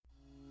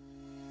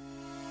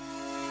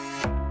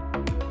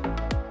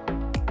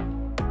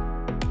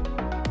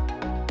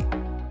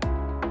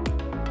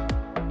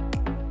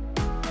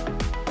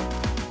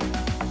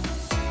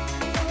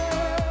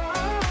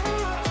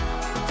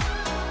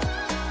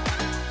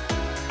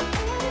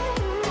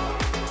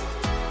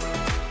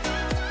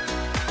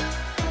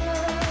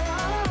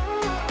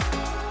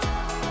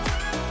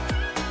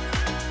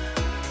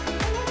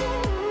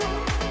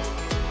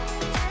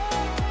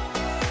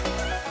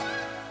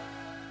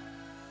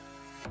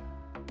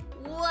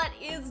What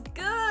is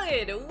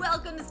good?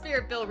 Welcome to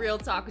Spirit-Filled Real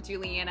Talk with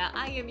Juliana.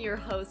 I am your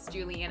host,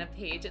 Juliana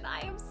Page, and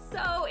I am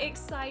so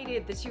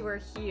excited that you are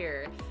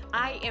here.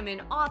 I am an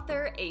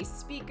author, a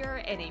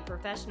speaker, and a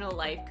professional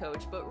life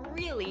coach, but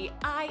really,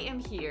 I am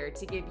here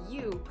to give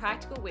you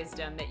practical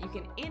wisdom that you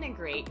can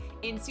integrate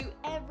into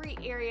every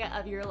area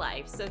of your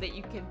life so that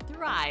you can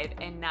thrive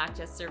and not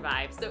just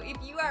survive. So if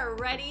you are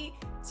ready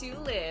to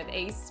live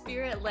a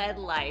spirit-led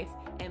life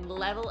and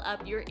level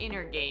up your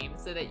inner game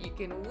so that you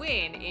can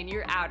win in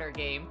your outer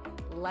game,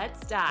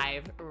 let's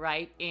dive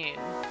right in.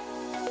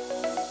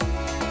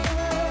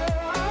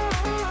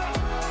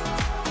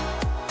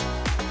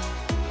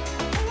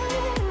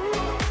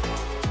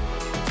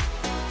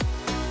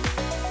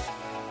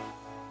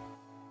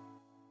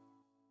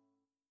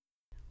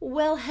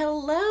 Well,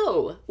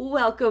 hello.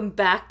 Welcome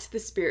back to the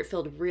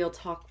Spirit-Filled Real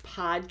Talk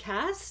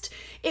podcast.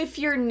 If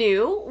you're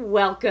new,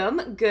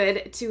 welcome.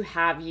 Good to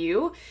have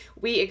you.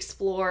 We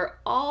explore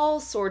all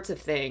sorts of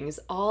things,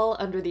 all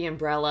under the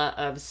umbrella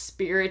of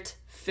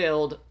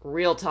Spirit-Filled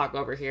Real Talk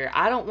over here.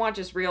 I don't want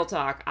just real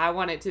talk. I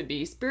want it to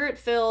be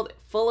spirit-filled,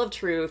 full of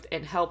truth,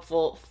 and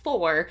helpful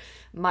for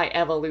my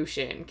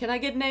evolution. Can I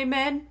get an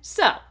amen?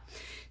 So,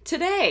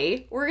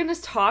 today we're going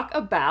to talk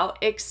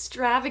about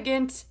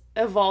extravagant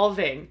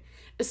evolving.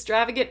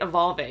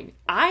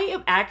 I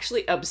am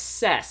actually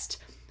obsessed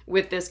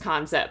with this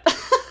concept.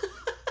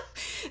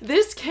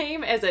 This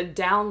came as a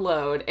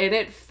download and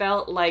it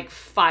felt like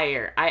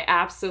fire. I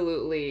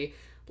absolutely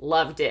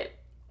loved it.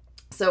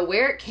 So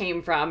where it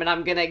came from, and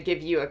I'm going to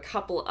give you a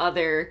couple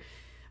other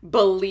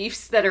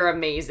beliefs that are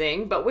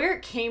amazing, but where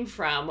it came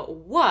from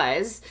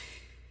was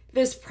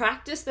this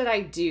practice that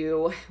I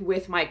do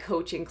with my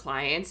coaching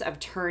clients of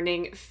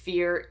turning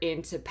fear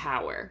into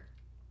power.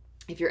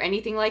 If you're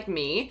anything like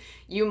me,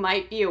 you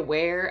might be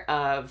aware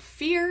of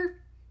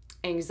fear,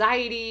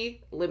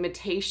 anxiety,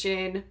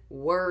 limitation,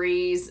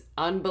 worries,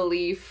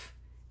 unbelief,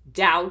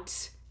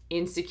 doubt,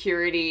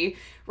 insecurity,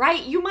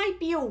 right? You might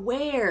be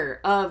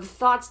aware of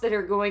thoughts that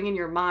are going in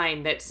your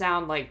mind that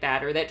sound like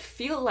that or that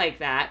feel like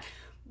that,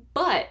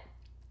 but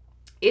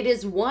it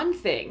is one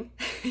thing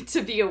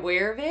to be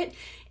aware of it,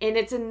 and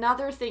it's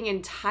another thing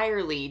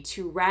entirely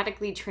to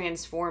radically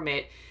transform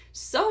it.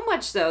 So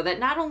much so that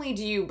not only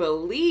do you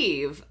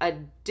believe a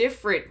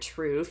different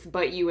truth,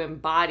 but you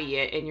embody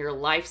it and your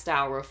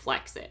lifestyle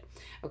reflects it.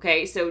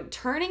 Okay, so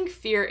turning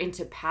fear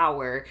into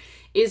power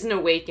is an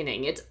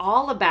awakening. It's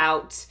all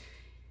about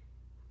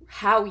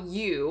how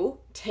you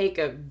take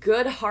a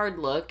good hard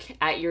look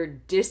at your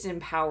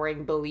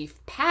disempowering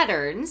belief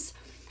patterns,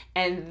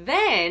 and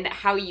then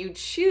how you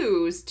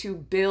choose to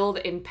build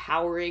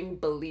empowering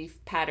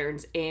belief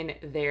patterns in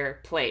their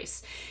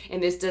place.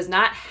 And this does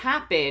not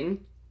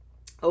happen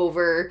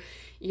over,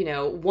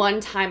 one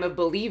time of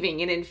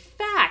believing. And in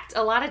fact,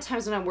 a lot of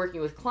times when I'm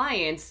working with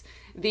clients,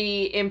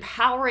 the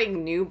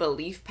empowering new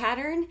belief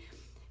pattern,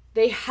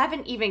 they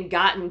haven't even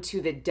gotten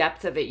to the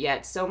depth of it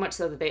yet, so much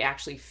so that they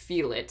actually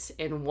feel it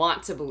and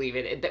want to believe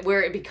it,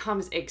 where it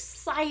becomes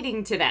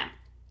exciting to them.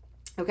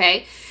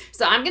 Okay,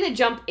 so I'm going to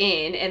jump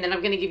in and then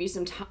I'm going to give you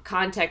some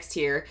context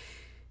here.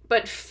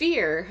 But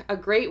fear, a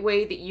great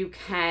way that you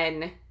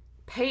can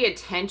pay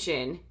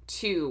attention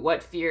to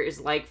what fear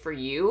is like for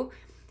you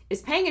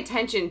is paying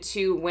attention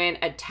to when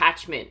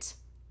attachment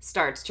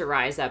starts to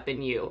rise up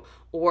in you,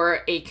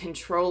 or a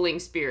controlling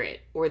spirit,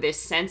 or this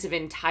sense of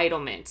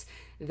entitlement.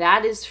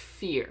 That is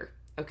fear,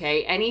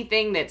 okay?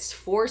 Anything that's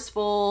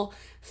forceful,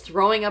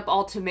 throwing up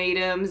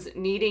ultimatums,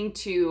 needing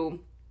to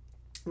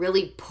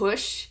really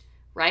push,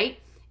 right,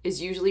 is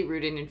usually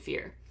rooted in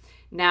fear.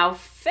 Now,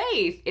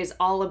 faith is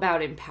all about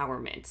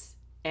empowerment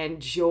and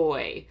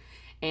joy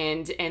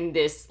and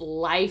this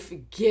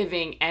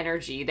life-giving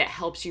energy that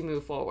helps you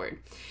move forward.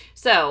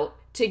 So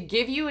to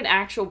give you an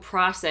actual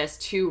process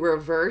to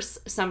reverse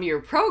some of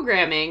your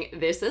programming,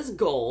 this is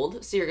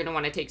gold, so you're going to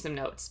want to take some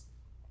notes.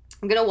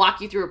 I'm going to walk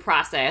you through a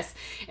process,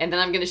 and then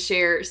I'm going to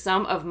share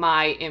some of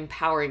my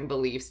empowering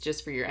beliefs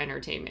just for your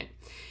entertainment.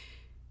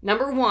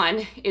 Number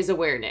one is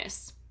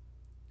awareness.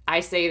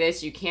 I say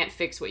this, you can't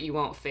fix what you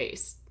won't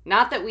face.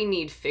 Not that we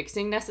need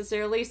fixing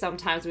necessarily.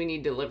 Sometimes we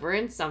need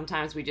deliverance.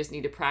 Sometimes we just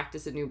need to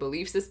practice a new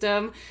belief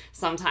system.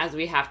 Sometimes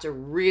we have to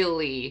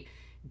really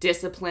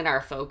discipline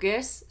our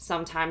focus.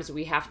 Sometimes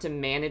we have to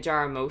manage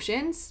our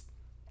emotions,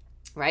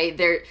 right?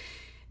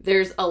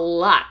 There's a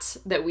lot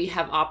that we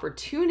have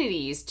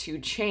opportunities to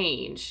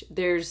change.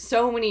 There's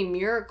so many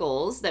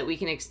miracles that we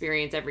can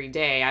experience every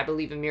day. I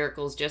believe in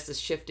miracles just a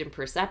shift in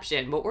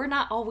perception, but we're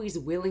not always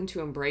willing to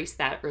embrace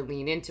that or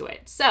lean into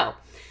it. So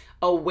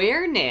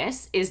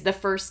awareness is the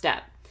first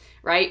step,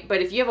 right?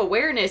 But if you have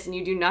awareness and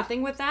you do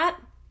nothing with that,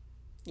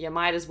 you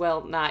might as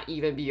well not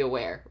even be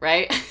aware,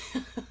 right?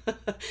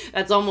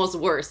 That's almost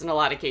worse in a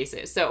lot of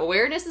cases. So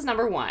awareness is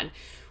number one.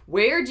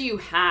 Where do you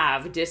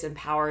have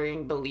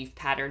disempowering belief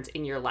patterns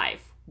in your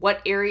life?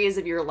 What areas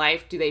of your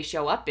life do they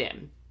show up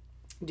in?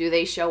 Do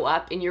they show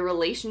up in your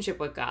relationship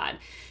with God?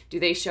 Do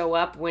they show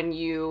up when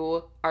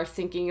you are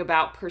thinking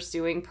about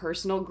pursuing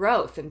personal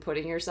growth and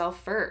putting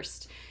yourself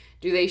first?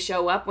 Do they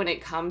show up when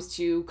it comes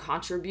to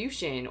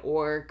contribution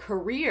or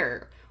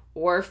career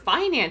or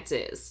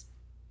finances?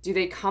 Do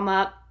they come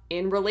up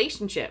in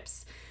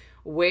relationships?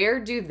 Where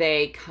do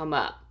they come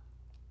up?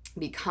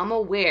 Become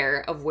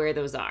aware of where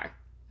those are,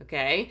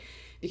 okay?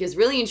 Because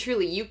really and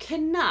truly, you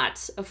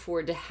cannot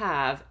afford to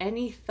have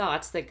any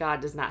thoughts that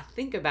God does not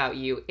think about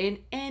you in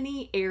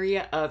any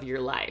area of your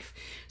life.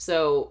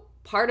 So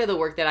part of the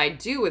work that I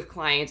do with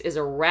clients is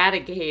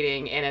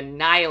eradicating and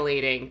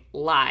annihilating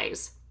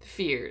lies,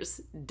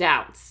 fears,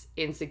 doubts,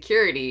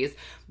 insecurities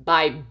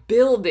by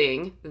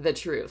building the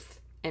truth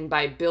and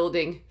by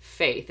building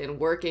faith and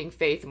working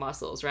faith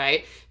muscles,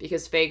 right?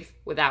 Because faith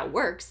without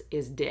works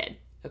is dead,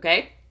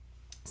 okay?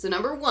 So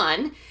number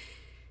 1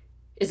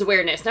 is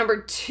awareness.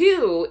 Number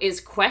 2 is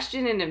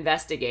question and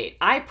investigate.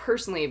 I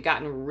personally have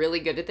gotten really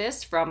good at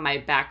this from my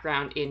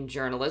background in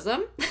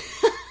journalism.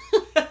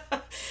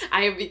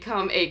 I have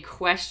become a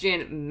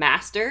question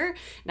master,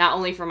 not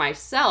only for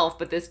myself,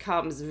 but this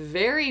comes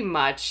very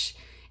much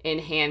in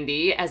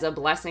handy as a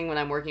blessing when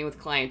I'm working with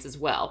clients as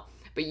well.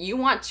 But you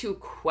want to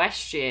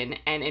question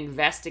and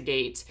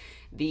investigate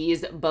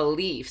these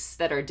beliefs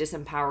that are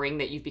disempowering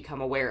that you've become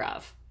aware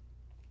of.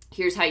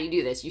 Here's how you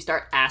do this. You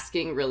start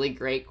asking really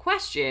great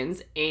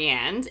questions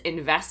and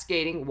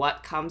investigating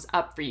what comes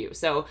up for you.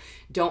 So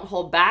don't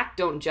hold back.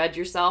 Don't judge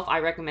yourself. I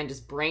recommend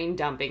just brain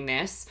dumping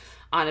this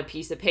on a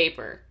piece of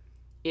paper.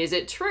 Is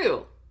it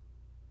true?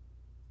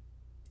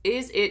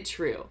 Is it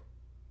true?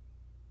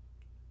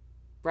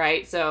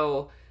 Right?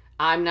 So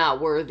I'm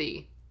not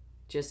worthy.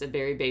 Just a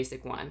very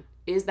basic one.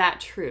 Is that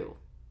true?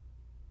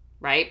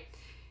 Right?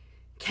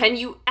 Can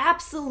you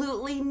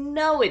absolutely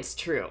know it's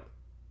true?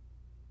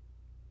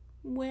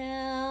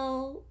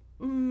 Well,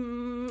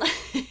 can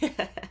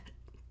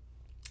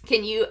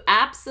you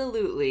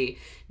absolutely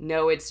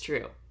know it's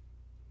true?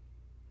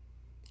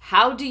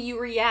 How do you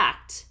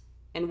react?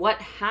 And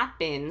what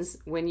happens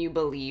when you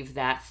believe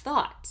that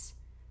thought?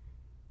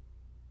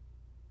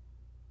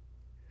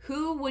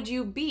 Who would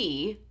you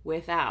be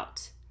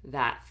without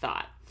that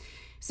thought?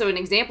 So an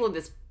example of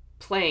this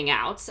playing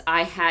out,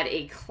 I had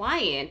a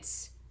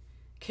client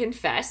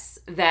confess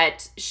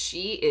that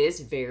she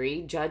is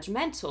very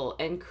judgmental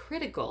and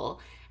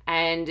critical,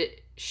 and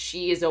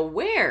she is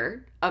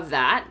aware of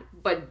that,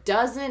 but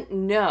doesn't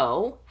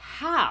know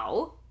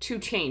how to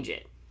change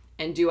it.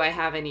 And do I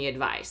have any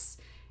advice?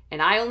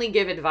 And I only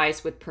give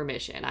advice with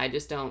permission. I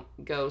just don't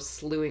go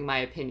slewing my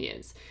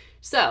opinions.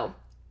 So,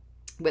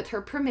 with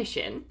her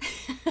permission,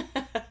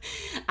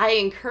 I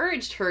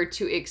encouraged her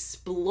to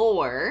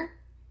explore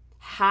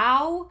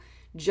how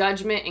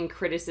judgment and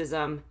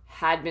criticism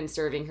had been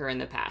serving her in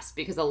the past.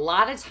 Because a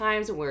lot of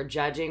times when we're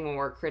judging, when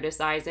we're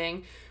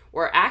criticizing,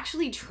 we're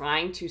actually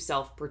trying to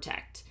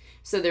self-protect.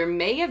 So there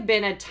may have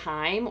been a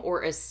time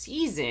or a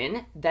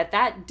season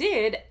that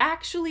did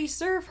actually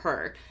serve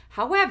her.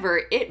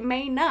 However, it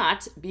may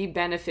not be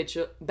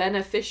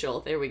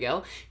beneficial, there we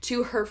go,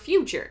 to her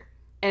future.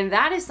 And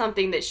that is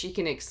something that she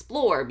can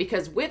explore,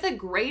 because with a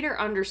greater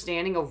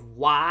understanding of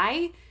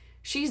why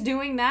she's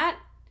doing that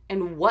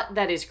and what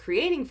that is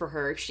creating for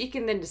her, she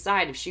can then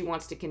decide if she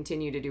wants to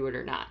continue to do it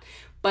or not.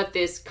 But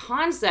this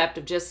concept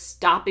of just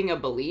stopping a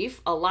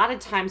belief, a lot of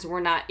times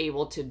we're not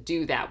able to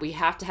do that. We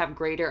have to have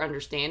greater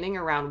understanding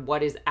around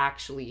what is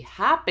actually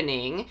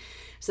happening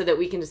so that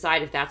we can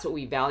decide if that's what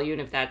we value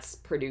and if that's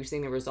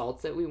producing the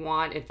results that we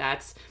want, if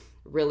that's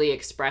really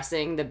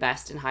expressing the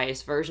best and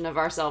highest version of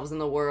ourselves in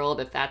the world,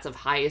 if that's of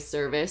highest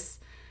service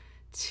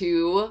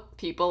to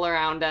people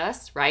around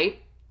us,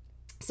 right?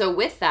 So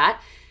with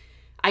that,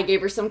 I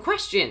gave her some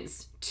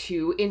questions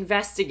to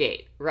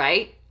investigate,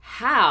 right?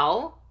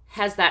 How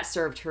has that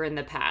served her in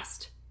the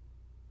past?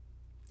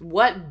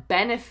 What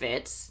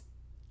benefits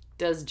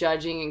does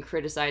judging and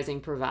criticizing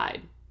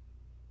provide?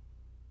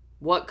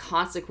 What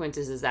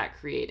consequences is that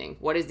creating?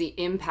 What is the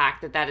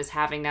impact that is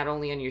having not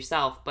only on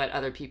yourself, but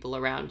other people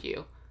around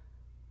you?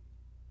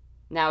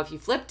 Now, if you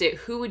flipped it,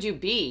 who would you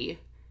be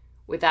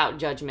without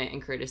judgment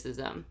and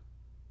criticism?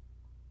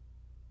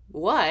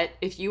 What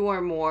if you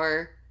were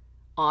more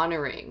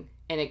honoring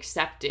and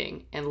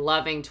accepting and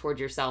loving toward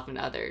yourself and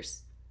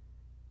others?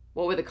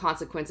 What would the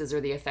consequences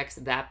or the effects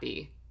of that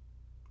be?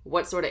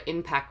 What sort of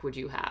impact would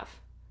you have?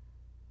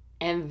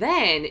 And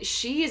then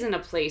she is in a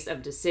place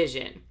of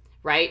decision,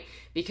 right?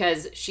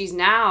 Because she's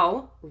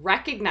now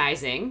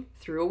recognizing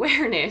through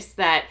awareness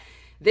that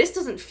this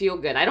doesn't feel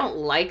good. I don't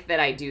like that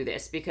I do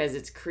this because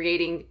it's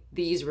creating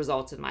these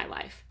results in my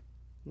life.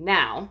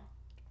 Now,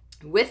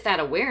 with that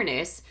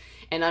awareness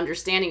and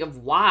understanding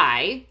of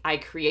why I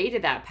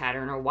created that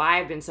pattern or why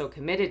I've been so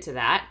committed to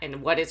that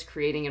and what it's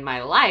creating in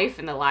my life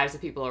and the lives of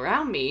people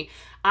around me,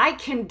 I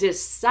can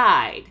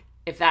decide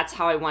if that's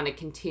how I want to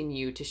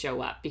continue to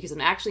show up, because I'm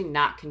actually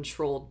not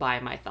controlled by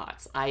my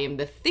thoughts. I am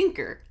the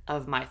thinker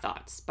of my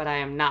thoughts, but I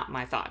am not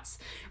my thoughts,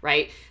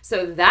 right?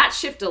 So that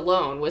shift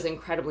alone was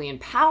incredibly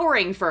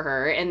empowering for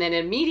her. And then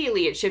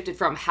immediately it shifted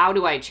from how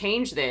do I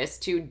change this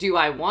to do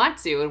I want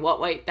to, and what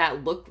might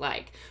that look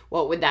like?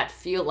 What would that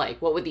feel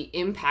like? What would the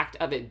impact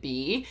of it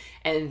be?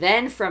 And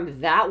then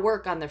from that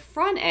work on the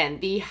front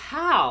end, the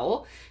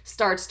how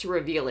starts to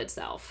reveal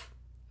itself.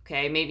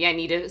 Okay, maybe I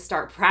need to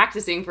start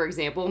practicing, for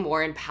example,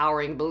 more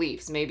empowering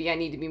beliefs. Maybe I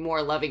need to be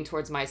more loving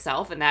towards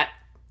myself, and that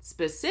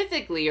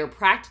specifically or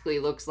practically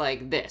looks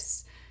like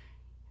this,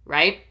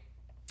 right?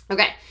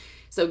 Okay,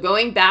 so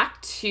going back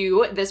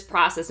to this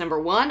process, number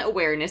 1,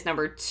 awareness.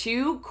 Number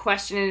 2,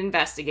 question and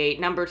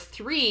investigate. Number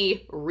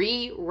 3,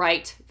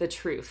 rewrite the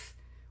truth.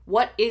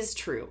 What is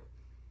true?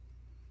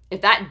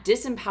 If that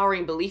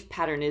disempowering belief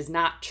pattern is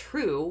not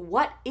true,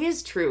 what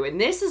is true? And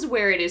this is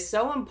where it is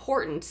so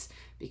important,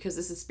 because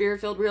this is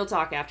Spirit-Filled Real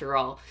Talk after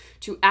all,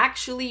 to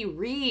actually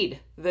read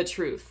the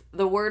truth,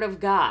 the Word of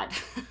God.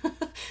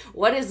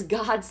 What does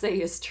God say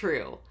is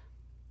true?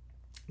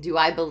 Do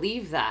I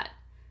believe that?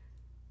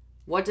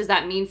 What does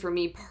that mean for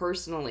me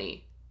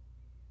personally?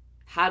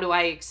 How do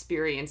I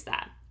experience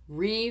that?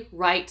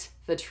 Rewrite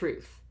the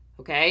truth,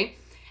 okay?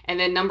 And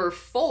then number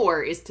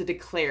 4 is to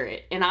declare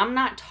it. And I'm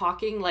not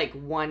talking like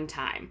one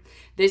time.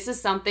 This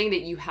is something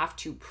that you have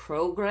to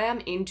program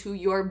into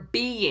your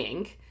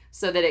being,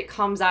 so that it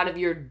comes out of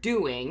your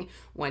doing,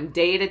 one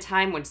day at a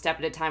time, one step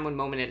at a time, one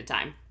moment at a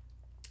time.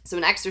 So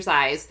an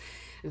exercise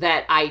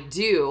that I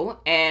do,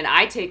 and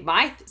I take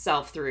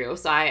myself through,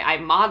 so I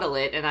model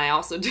it, and I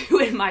also do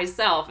it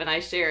myself, and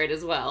I share it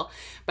as well.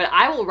 But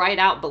I will write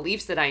out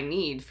beliefs that I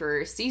need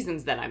for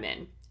seasons that I'm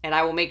in, and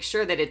I will make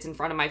sure that it's in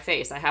front of my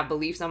face. I have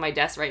beliefs on my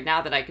desk right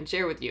now that I can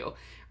share with you,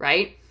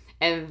 right?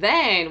 And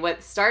then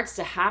what starts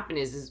to happen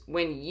is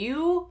when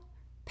you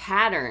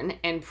pattern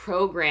and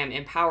program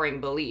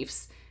empowering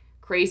beliefs,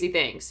 crazy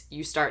things,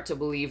 you start to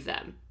believe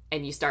them,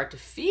 and you start to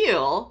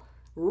feel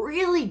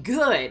really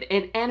good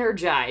and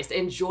energized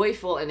and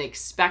joyful and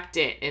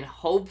expectant and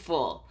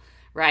hopeful,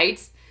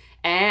 right?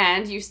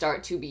 And you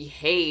start to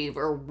behave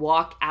or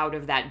walk out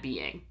of that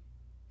being.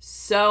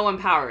 So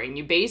empowering.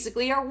 You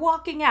basically are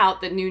walking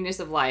out the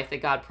newness of life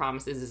that God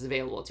promises is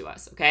available to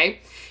us, okay?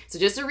 So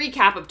just a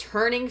recap of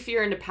turning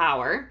fear into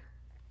power.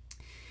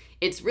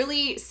 It's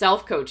really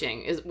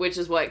self-coaching, which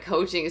is what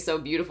coaching is so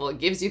beautiful. It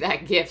gives you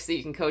that gift so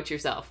you can coach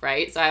yourself,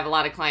 right? So I have a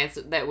lot of clients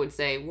that would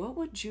say, what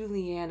would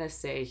Juliana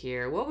say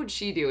here? What would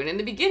she do? And in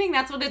the beginning,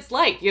 that's what it's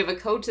like. You have a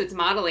coach that's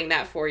modeling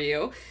that for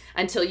you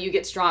until you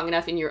get strong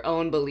enough in your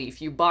own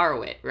belief. You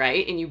borrow it,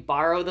 right? And you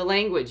borrow the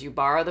language, you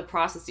borrow the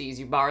processes,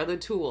 you borrow the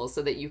tools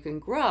so that you can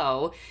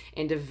grow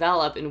and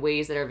develop in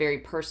ways that are very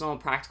personal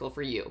and practical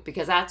for you.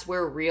 Because that's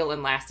where real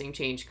and lasting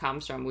change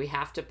comes from. We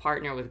have to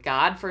partner with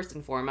God first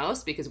and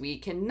foremost, because we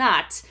cannot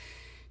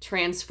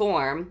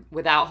transform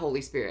without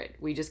Holy Spirit.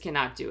 We just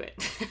cannot do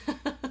it.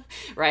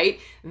 Right?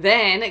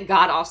 Then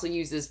God also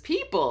uses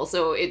people.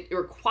 So it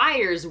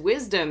requires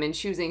wisdom in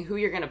choosing who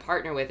you're going to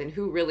partner with and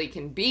who really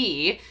can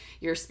be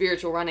your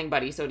spiritual running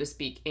buddy, so to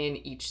speak, in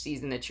each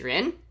season that you're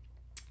in.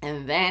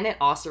 And then it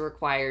also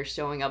requires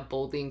showing up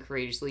boldly and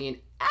courageously and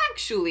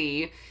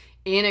actually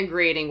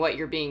integrating what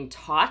you're being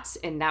taught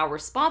and now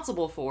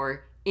responsible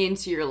for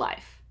into your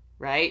life,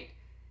 right?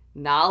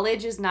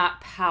 Knowledge is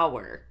not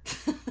power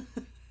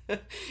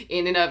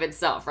in and of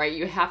itself, right?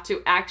 You have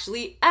to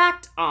actually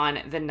act on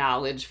the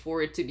knowledge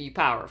for it to be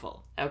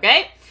powerful,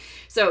 okay?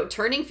 So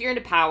turning fear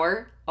into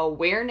power,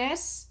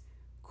 awareness,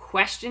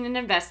 question and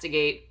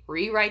investigate,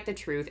 rewrite the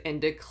truth,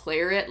 and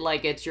declare it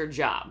like it's your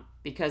job,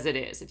 because it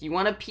is. If you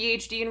want a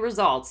PhD in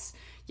results,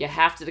 you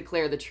have to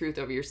declare the truth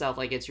over yourself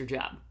like it's your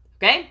job,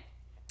 okay?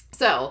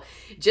 So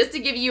just to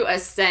give you a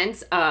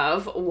sense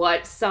of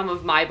what some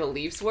of my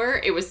beliefs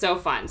were, it was so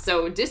fun.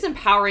 So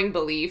disempowering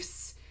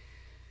beliefs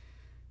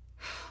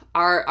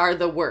are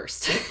the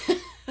worst.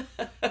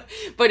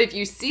 But if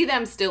you see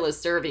them still as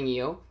serving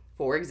you,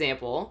 for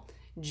example,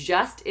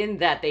 just in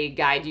that they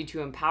guide you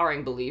to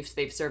empowering beliefs,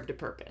 they've served a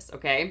purpose,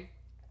 okay?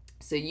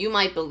 So you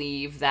might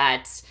believe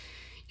that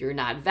you're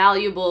not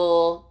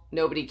valuable,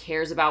 nobody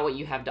cares about what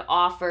you have to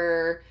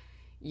offer,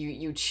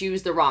 you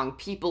choose the wrong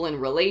people in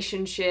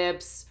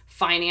relationships,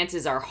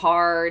 finances are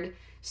hard,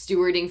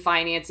 stewarding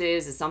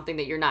finances is something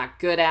that you're not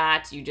good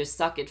at, you just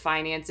suck at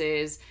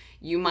finances.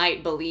 You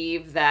might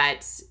believe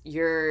that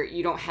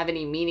you don't have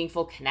any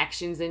meaningful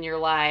connections in your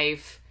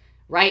life,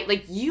 right?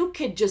 Like you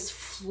could just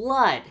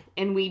flood,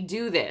 and we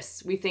do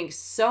this. We think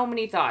so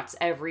many thoughts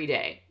every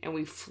day, and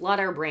we flood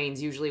our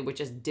brains usually with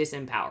just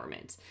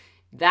disempowerment.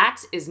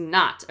 That is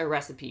not a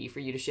recipe for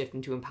you to shift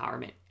into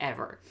empowerment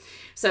ever.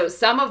 So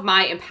some of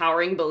my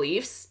empowering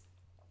beliefs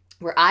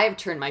where I have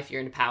turned my fear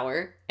into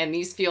power, and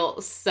these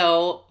feel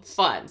so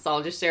fun. So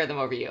I'll just share them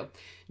over you.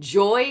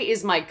 Joy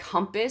is my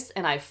compass,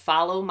 and I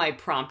follow my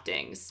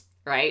promptings,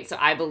 right? So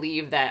I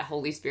believe that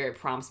Holy Spirit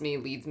prompts me,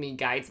 leads me,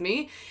 guides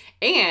me,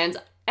 and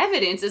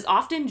evidence is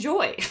often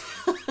joy.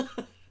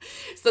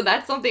 So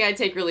that's something I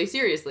take really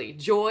seriously.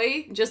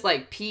 Joy, just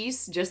like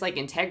peace, just like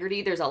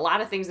integrity, there's a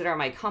lot of things that are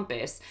my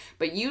compass,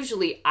 but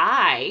usually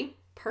I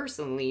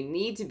personally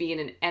need to be in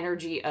an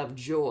energy of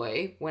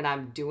joy when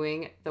I'm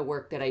doing the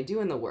work that I do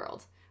in the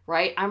world,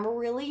 right? I'm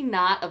really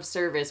not of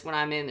service when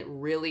I'm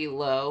in really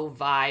low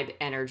vibe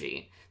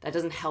energy. That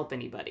doesn't help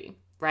anybody,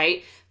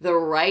 right? The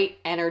right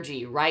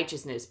energy,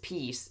 righteousness,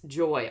 peace,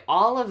 joy,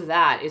 all of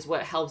that is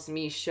what helps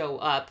me show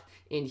up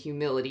in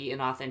humility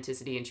and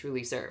authenticity and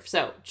truly serve.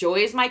 So joy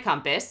is my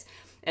compass.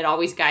 It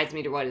always guides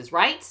me to what is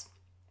right.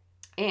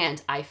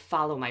 And I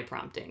follow my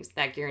promptings.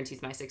 That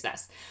guarantees my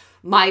success.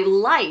 My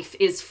life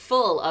is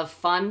full of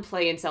fun,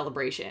 play, and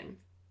celebration.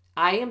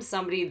 I am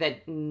somebody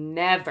that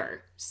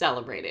never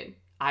celebrated.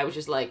 I was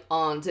just like,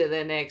 on to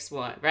the next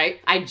one, right?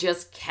 I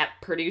just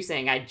kept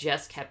producing. I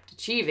just kept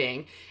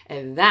achieving.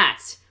 And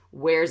that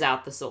wears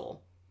out the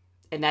soul.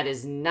 And that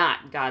is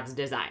not God's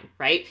design,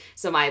 right?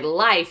 So my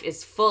life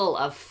is full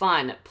of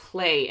fun,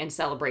 play, and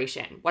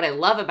celebration. What I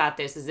love about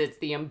this is it's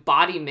the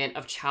embodiment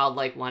of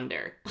childlike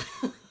wonder.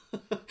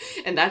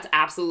 And that's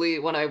absolutely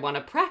what I want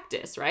to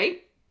practice,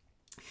 right?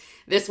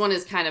 This one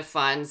is kind of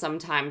fun.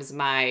 Sometimes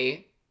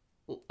my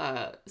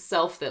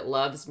self that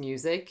loves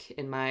music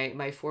and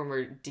my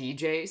former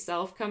DJ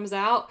self comes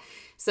out.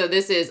 So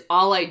this is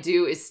all I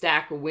do is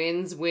stack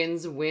wins,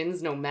 wins,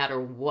 wins, no matter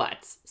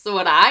what. So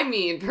what I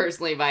mean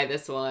personally by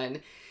this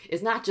one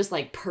is not just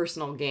like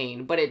personal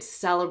gain, but it's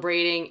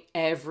celebrating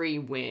every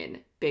win,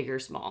 big or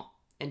small,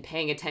 and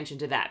paying attention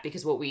to that.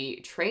 Because what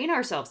we train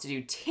ourselves to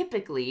do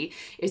typically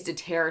is to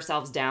tear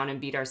ourselves down and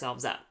beat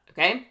ourselves up,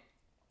 okay?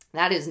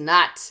 That is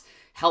not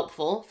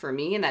helpful for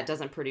me, and that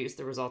doesn't produce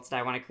the results that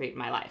I want to create in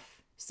my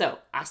life. So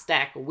I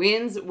stack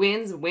wins,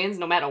 wins, wins,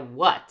 no matter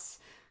what,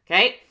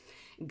 okay?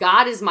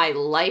 God is my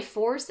life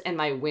force and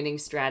my winning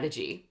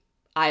strategy.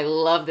 I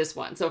love this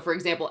one. So for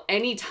example,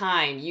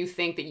 anytime you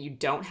think that you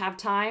don't have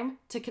time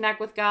to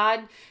connect with God,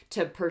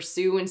 to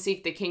pursue and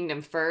seek the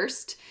kingdom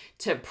first,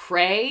 to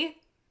pray,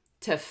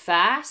 to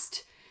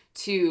fast,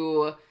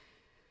 to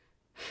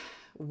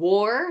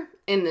war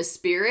in the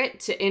spirit,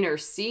 to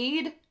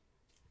intercede,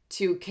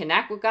 to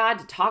connect with God,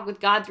 to talk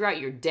with God throughout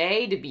your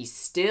day, to be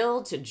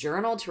still, to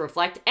journal, to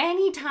reflect,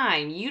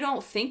 anytime you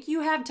don't think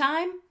you have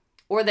time,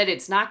 or that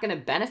it's not going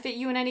to benefit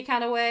you in any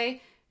kind of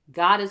way,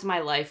 God is my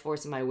life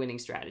force and my winning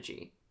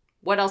strategy.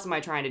 What else am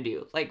I trying to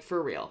do? Like,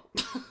 for real.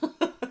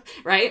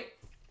 Right?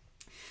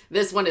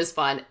 This one is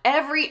fun.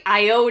 Every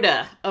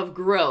iota of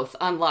growth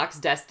unlocks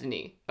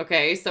destiny.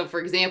 Okay? So, for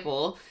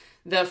example,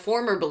 the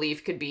former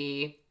belief could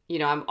be,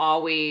 I'm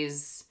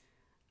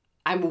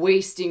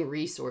wasting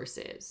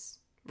resources.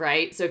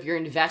 Right? So if you're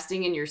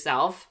investing in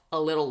yourself, a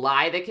little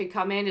lie that could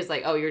come in is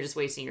like, oh, you're just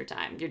wasting your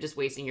time. You're just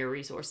wasting your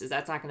resources.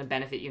 That's not going to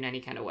benefit you in any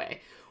kind of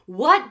way.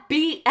 What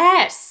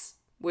BS?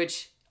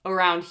 Which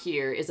around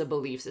here is a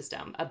belief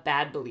system, a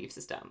bad belief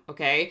system.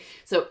 Okay.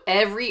 So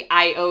every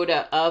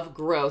iota of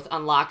growth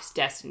unlocks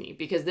destiny,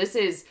 because this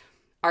is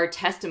our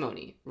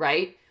testimony,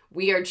 right?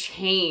 We are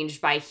changed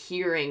by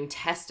hearing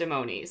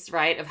testimonies,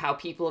 right? Of how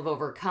people have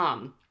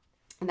overcome.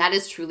 And that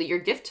is truly your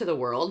gift to the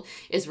world,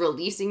 is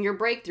releasing your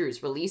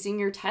breakthroughs, releasing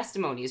your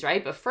testimonies,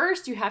 right? But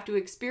first you have to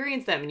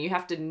experience them, and you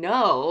have to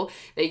know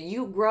that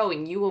you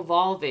growing, you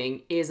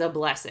evolving is a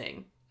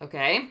blessing,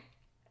 okay?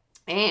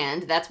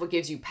 And that's what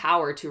gives you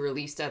power to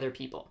release to other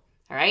people,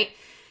 all right?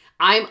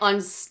 I'm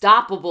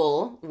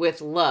unstoppable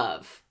with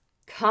love.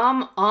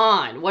 Come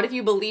on. What if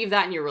you believe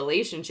that in your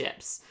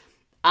relationships?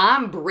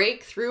 I'm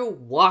breakthrough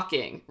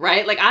walking,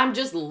 right? Like, I'm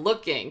just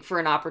looking for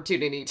an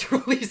opportunity to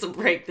release a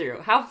breakthrough.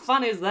 How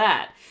fun is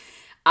that?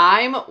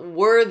 I'm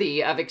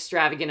worthy of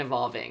extravagant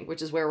evolving,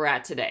 which is where we're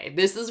at today.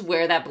 This is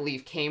where that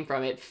belief came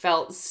from. It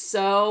felt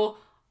so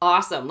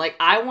awesome. Like,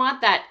 I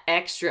want that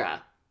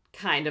extra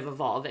kind of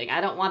evolving.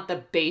 I don't want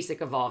the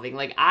basic evolving.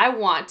 Like, I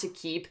want to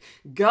keep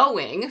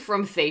going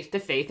from faith to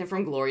faith and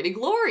from glory to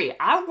glory.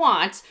 I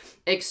want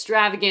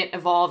extravagant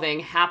evolving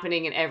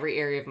happening in every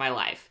area of my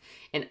life.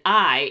 And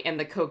I am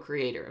the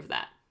co-creator of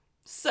that.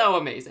 So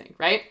amazing,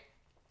 right?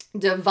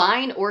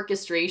 Divine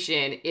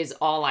orchestration is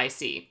all I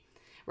see,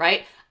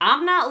 right?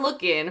 I'm not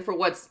looking for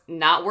what's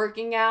not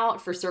working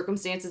out, for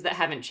circumstances that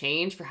haven't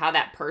changed, for how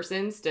that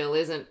person still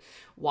isn't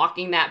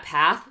walking that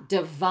path.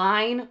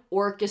 Divine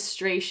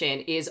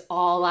orchestration is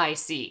all I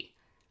see.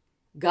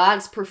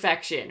 God's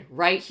perfection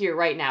right here,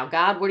 right now.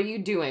 God, what are you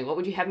doing? What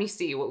would you have me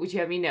see? What would you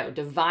have me know?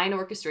 Divine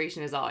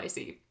orchestration is all I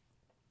see.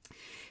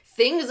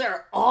 Things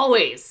are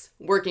always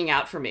working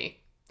out for me.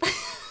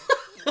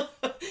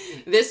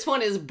 This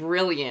one is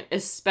brilliant,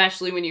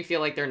 especially when you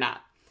feel like they're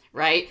not,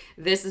 right?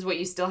 This is what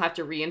you still have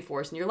to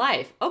reinforce in your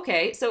life.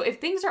 Okay, so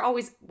if things are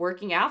always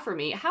working out for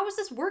me, how is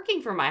this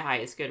working for my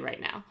highest good right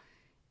now?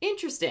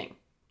 Interesting.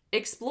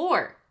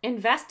 Explore,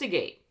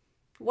 investigate.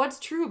 What's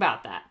true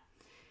about that?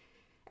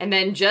 And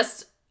then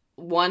just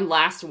one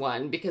last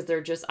one, because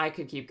I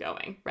could keep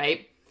going,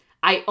 right?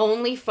 I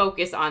only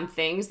focus on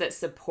things that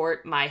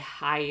support my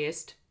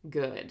highest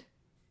good.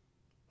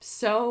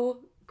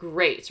 So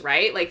great,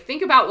 right? Like,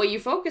 think about what you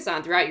focus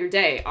on throughout your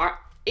day.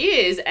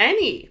 Is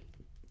any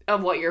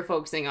of what you're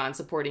focusing on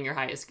supporting your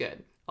highest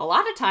good? A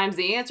lot of times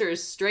the answer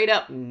is straight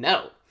up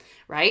no,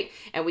 right?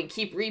 And we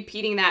keep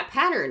repeating that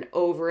pattern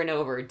over and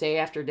over, day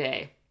after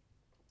day,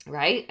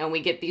 right? And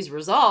we get these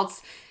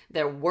results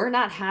that we're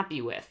not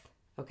happy with.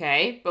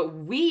 Okay, but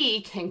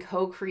we can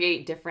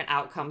co-create different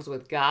outcomes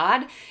with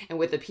God and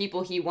with the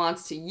people he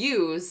wants to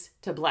use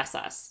to bless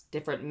us.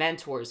 Different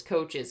mentors,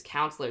 coaches,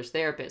 counselors,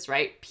 therapists,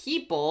 right?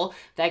 People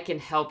that can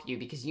help you,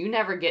 because you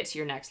never get to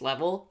your next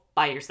level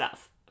by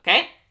yourself.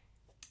 Okay,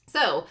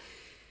 so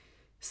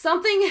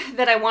something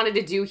that I wanted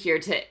to do here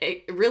to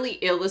really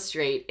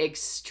illustrate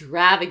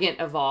extravagant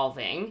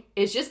evolving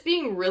is just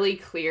being really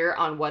clear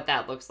on what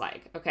that looks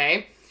like.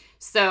 Okay,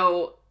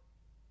 so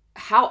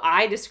how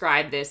I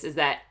describe this is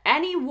that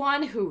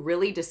anyone who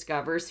really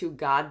discovers who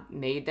God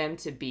made them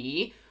to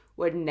be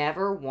would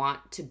never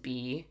want to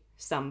be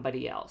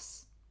somebody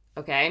else.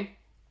 Okay?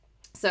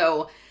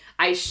 So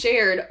I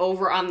shared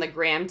over on the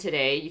gram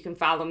today, you can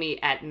follow me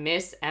at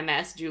Miss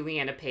MS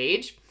Juliana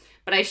Page,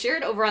 but I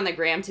shared over on the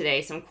gram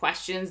today some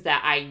questions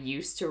that I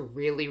used to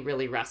really,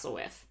 really wrestle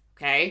with.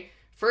 Okay?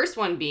 First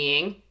one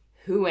being,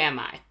 who am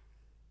I?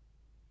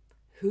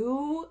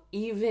 Who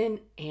even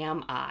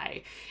am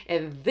I?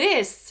 And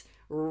this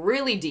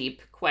really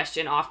deep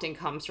question often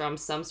comes from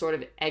some sort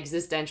of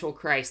existential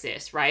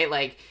crisis, right?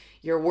 Like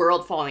your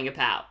world falling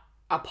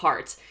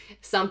apart,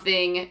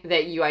 something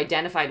that you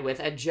identified with,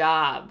 a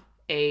job,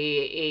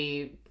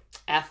 a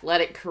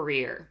athletic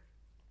career,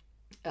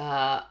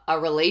 a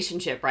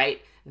relationship,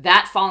 right?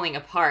 That falling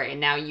apart, and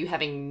now you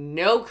having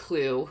no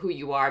clue who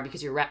you are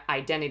because your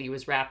identity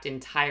was wrapped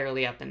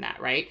entirely up in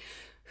that, right?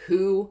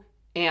 Who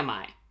am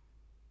I?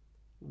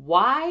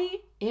 Why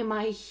am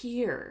I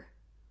here?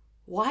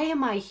 Why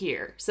am I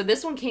here? So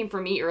this one came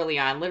from me early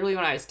on, literally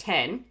when I was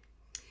 10,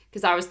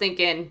 because I was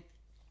thinking,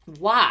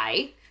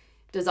 why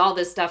does all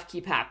this stuff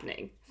keep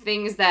happening?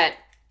 Things that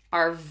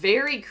are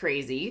very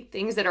crazy,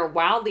 things that are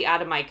wildly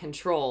out of my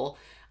control.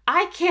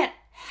 I can't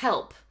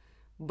help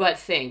but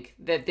think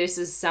that this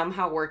is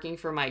somehow working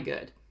for my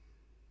good.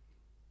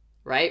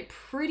 Right?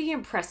 Pretty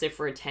impressive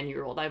for a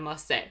 10-year-old, I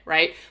must say,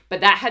 right?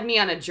 But that had me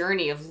on a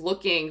journey of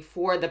looking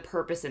for the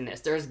purpose in this.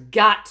 There's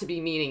got to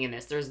be meaning in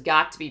this. There's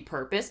got to be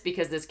purpose,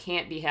 because this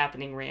can't be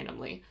happening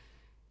randomly.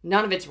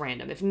 None of it's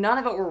random. If none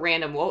of it were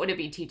random, what would it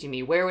be teaching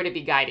me? Where would it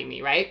be guiding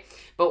me, right?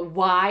 But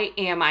why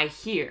am I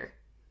here?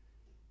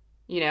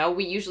 You know,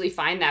 we usually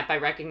find that by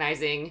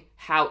recognizing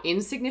how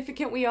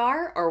insignificant we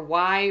are, or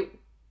why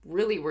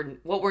really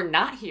what we're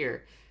not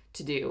here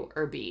to do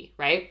or be,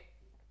 right?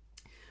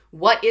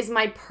 What is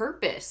my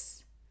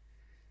purpose?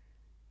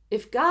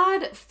 If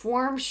God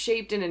formed,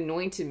 shaped, and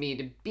anointed me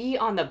to be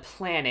on the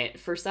planet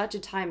for such a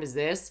time as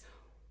this,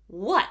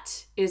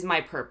 what is my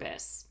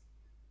purpose?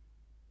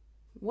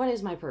 What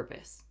is my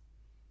purpose?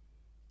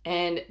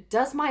 And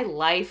does my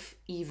life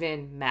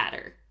even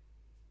matter?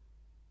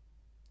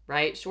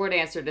 Right? Short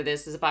answer to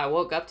this is, if I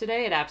woke up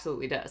today, it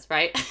absolutely does,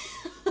 right?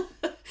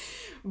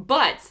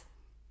 But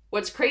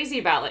what's crazy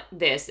about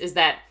this is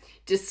that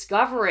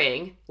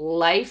discovering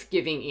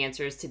life-giving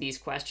answers to these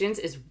questions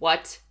is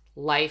what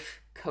life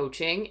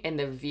coaching and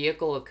the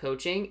vehicle of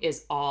coaching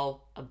is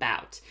all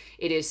about.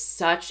 It is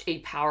such a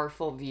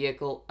powerful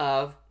vehicle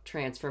of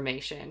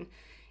transformation.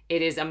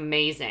 It is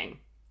amazing.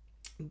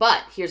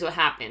 But here's what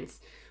happens.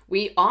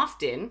 We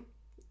often,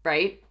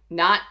 right,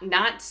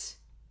 not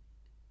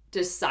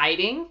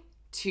deciding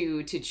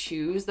to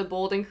choose the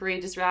bold and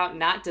courageous route,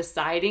 not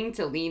deciding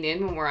to lean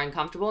in when we're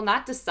uncomfortable,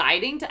 not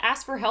deciding to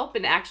ask for help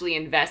and actually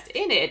invest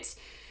in it,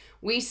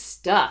 we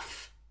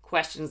stuff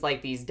questions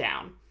like these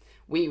down.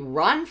 We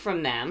run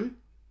from them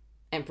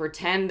and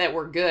pretend that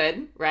we're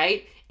good,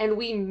 right? And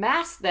we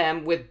mask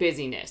them with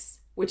busyness,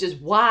 which is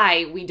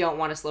why we don't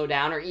want to slow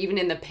down. Or even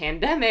in the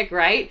pandemic,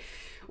 right?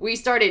 We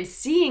started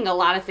seeing a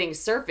lot of things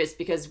surface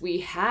because we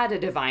had a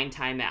divine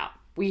timeout.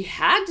 We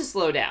had to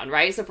slow down,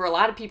 right? So for a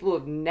lot of people who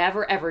have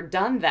never, ever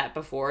done that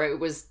before, it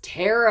was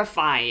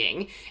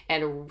terrifying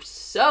and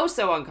so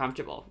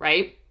uncomfortable,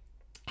 right?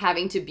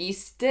 Having to be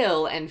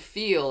still and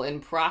feel and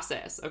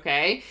process,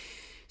 okay?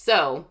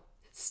 So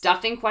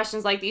stuffing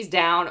questions like these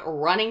down,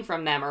 running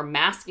from them, or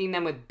masking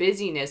them with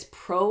busyness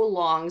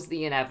prolongs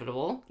the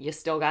inevitable. You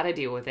still got to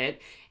deal with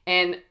it.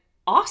 And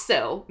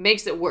also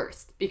makes it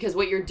worse, because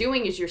what you're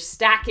doing is you're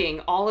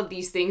stacking all of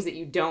these things that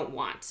you don't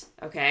want,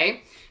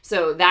 okay?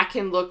 So that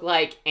can look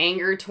like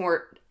anger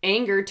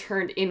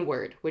turned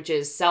inward, which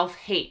is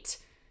self-hate,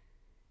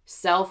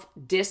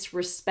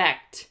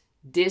 self-disrespect,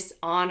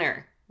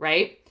 dishonor,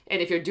 right?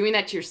 And if you're doing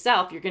that to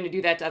yourself, you're going to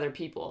do that to other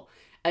people.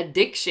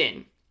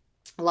 Addiction.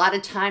 A lot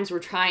of times we're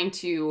trying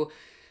to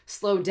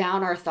slow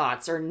down our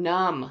thoughts or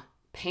numb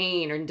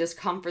pain or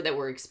discomfort that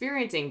we're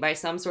experiencing by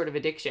some sort of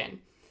addiction.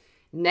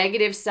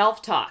 Negative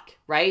self-talk,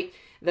 right?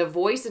 The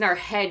voice in our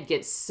head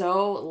gets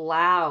so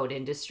loud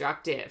and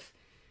destructive.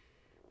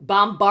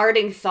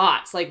 Bombarding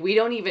thoughts, like we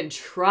don't even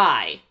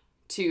try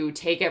to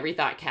take every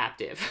thought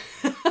captive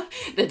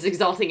that's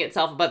exalting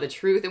itself above the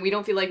truth, and we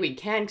don't feel like we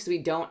can because we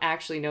don't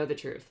actually know the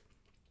truth.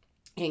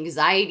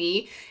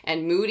 Anxiety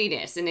and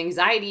moodiness. And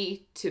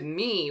anxiety, to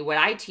me, what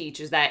I teach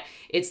is that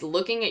it's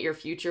looking at your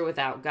future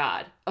without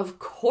God. Of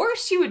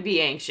course you would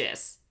be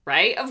anxious,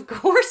 right? Of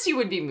course you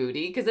would be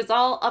moody because it's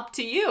all up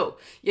to you.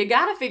 You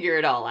got to figure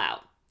it all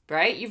out,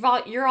 right?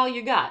 You're all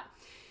you got.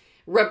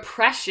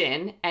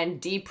 Repression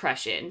and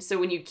depression. So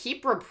when you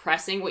keep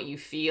repressing what you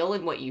feel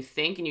and what you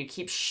think and you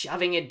keep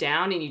shoving it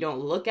down and you don't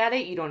look at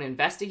it, you don't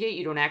investigate,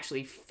 you don't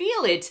actually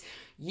feel it,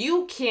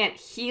 you can't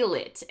heal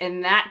it.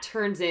 And that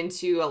turns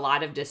into a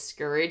lot of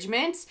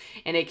discouragement,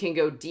 and it can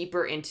go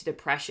deeper into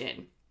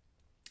depression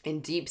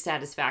and deep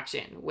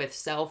satisfaction with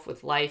self,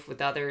 with life,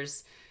 with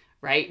others,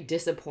 right?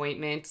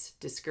 Disappointment,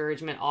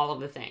 discouragement, all of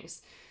the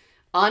things.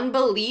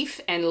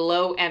 Unbelief and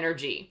low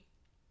energy,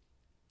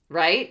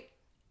 right?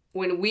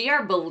 When we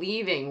are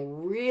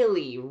believing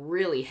really,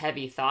 really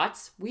heavy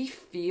thoughts, we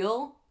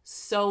feel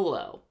so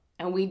low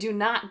and we do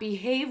not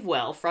behave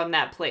well from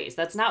that place.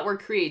 That's not where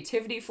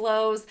creativity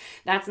flows.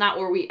 That's not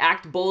where we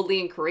act boldly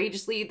and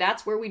courageously.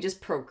 That's where we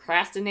just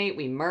procrastinate,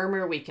 we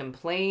murmur, we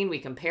complain, we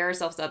compare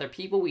ourselves to other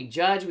people, we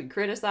judge, we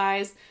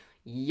criticize.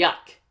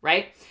 Yuck,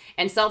 right?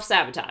 And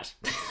self-sabotage.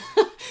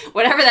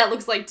 Whatever that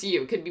looks like to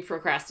you. It could be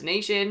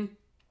procrastination,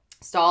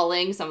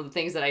 stalling, some of the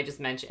things that I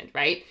just mentioned,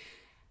 right?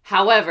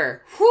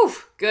 However,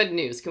 good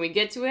news. Can we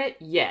get to it?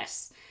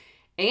 Yes.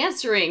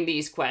 Answering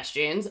these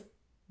questions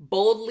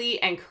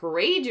boldly and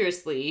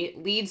courageously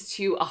leads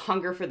to a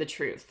hunger for the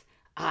truth.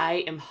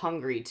 I am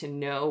hungry to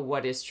know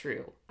what is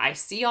true. I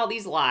see all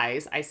these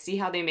lies. I see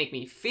how they make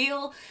me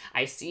feel.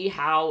 I see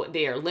how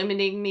they are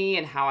limiting me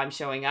and how I'm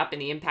showing up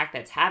and the impact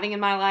that's having in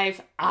my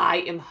life. I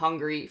am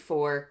hungry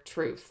for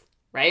truth,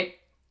 right?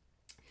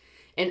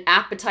 An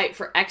appetite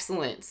for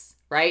excellence,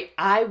 right?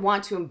 I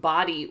want to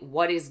embody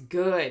what is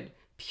good,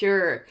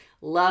 pure,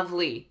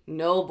 lovely,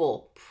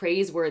 noble,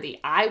 praiseworthy.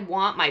 I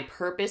want my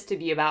purpose to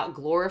be about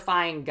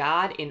glorifying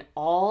God in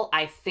all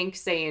I think,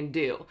 say, and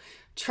do.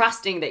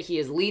 Trusting that He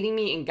is leading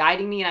me and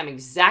guiding me, and I'm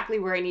exactly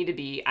where I need to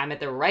be. I'm at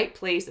the right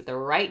place at the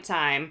right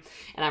time,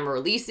 and I'm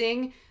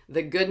releasing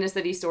the goodness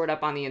that He stored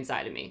up on the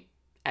inside of me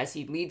as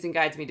He leads and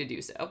guides me to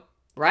do so,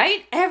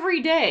 right?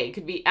 Every day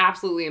could be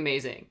absolutely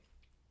amazing.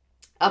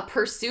 A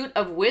pursuit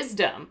of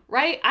wisdom,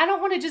 right? I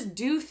don't want to just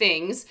do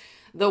things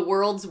the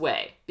world's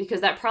way,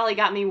 because that probably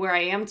got me where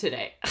I am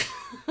today.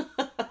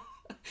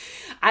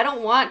 I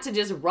don't want to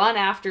just run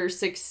after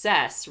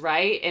success,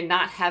 right? And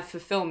not have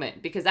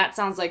fulfillment, because that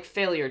sounds like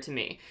failure to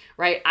me,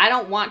 right? I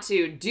don't want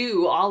to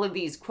do all of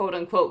these quote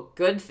unquote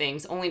good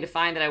things only to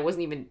find that I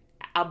wasn't even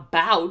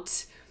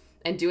about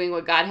and doing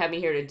what God had me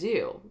here to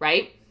do,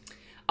 right?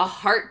 A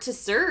heart to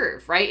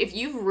serve, right? If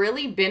you've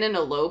really been in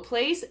a low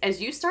place,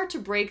 as you start to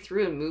break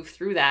through and move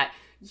through that,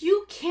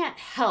 you can't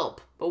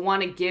help but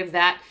want to give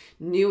that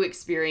new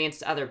experience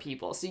to other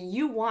people. So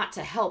you want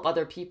to help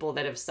other people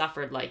that have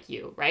suffered like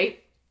you,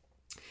 right?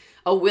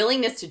 A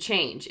willingness to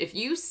change. If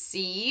you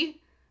see,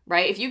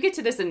 right, if you get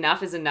to this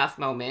enough is enough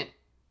moment,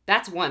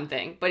 that's one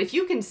thing. But if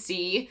you can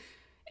see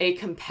a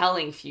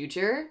compelling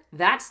future,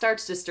 that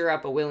starts to stir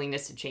up a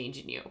willingness to change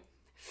in you.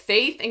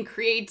 Faith and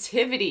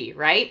creativity,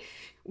 right?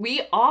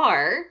 We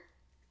are,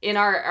 in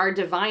our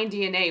divine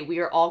DNA, we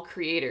are all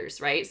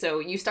creators, right? So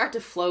you start to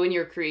flow in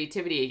your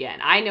creativity again.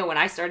 I know when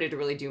I started to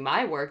really do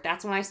my work,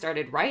 that's when I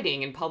started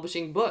writing and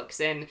publishing books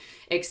and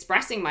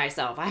expressing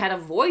myself. I had a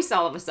voice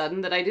all of a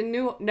sudden that I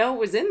didn't know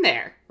was in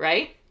there,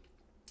 right?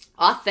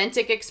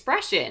 Authentic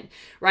expression,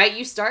 right?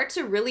 You start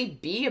to really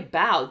be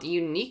about the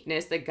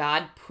uniqueness that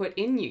God put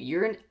in you.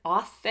 You're an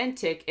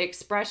authentic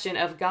expression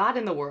of God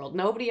in the world.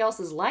 Nobody else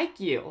is like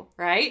you,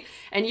 right?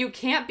 And you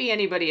can't be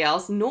anybody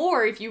else,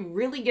 nor if you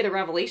really get a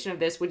revelation of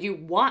this, would you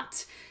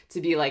want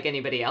to be like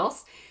anybody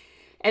else.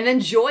 And then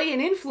joy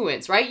and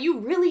influence, right? You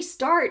really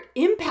start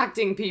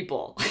impacting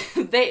people.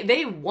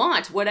 They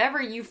want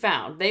whatever you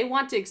found. They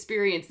want to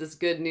experience this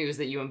good news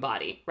that you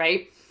embody,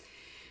 right?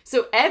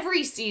 So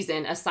every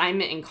season,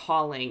 assignment, and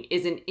calling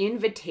is an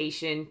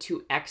invitation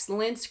to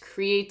excellence,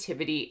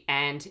 creativity,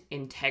 and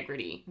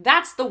integrity.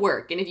 That's the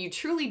work. And if you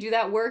truly do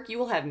that work, you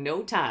will have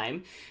no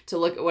time to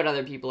look at what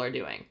other people are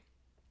doing.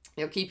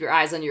 You'll keep your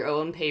eyes on your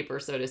own paper,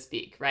 so to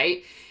speak,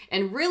 right?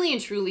 And really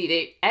and truly,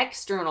 the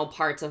external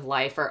parts of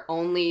life are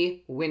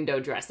only window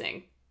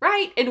dressing,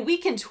 right? And we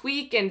can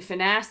tweak and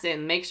finesse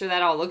and make sure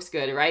that all looks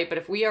good, right? But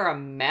if we are a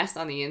mess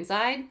on the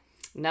inside,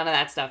 none of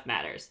that stuff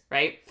matters,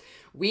 right?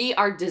 We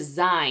are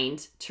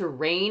designed to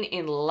reign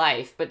in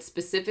life, but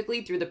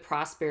specifically through the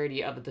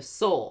prosperity of the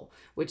soul,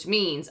 which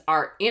means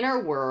our inner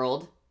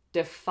world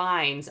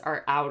defines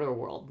our outer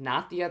world,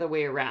 not the other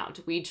way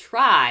around. We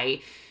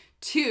try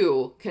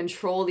to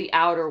control the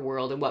outer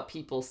world and what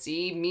people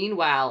see.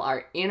 Meanwhile,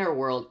 our inner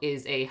world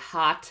is a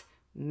hot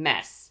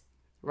mess,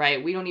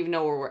 right? We don't even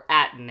know where we're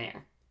at in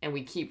there, and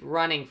we keep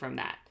running from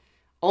that,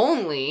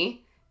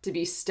 only to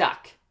be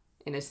stuck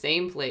in the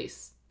same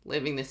place,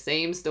 living the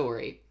same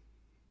story,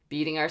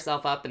 beating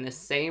ourselves up in the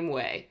same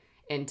way,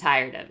 and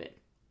tired of it,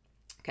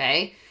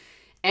 okay?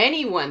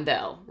 Anyone,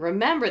 though,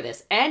 remember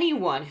this,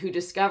 anyone who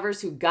discovers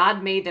who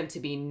God made them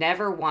to be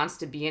never wants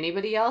to be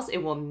anybody else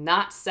and will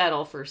not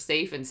settle for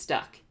safe and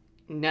stuck.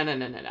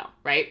 No,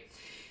 right?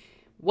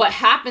 What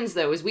happens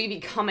though is we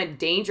become a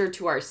danger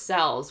to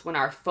ourselves when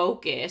our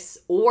focus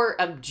or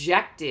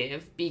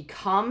objective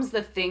becomes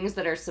the things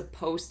that are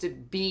supposed to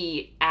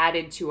be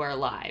added to our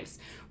lives.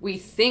 We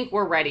think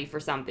we're ready for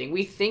something.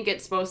 We think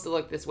it's supposed to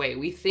look this way.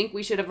 We think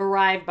we should have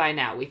arrived by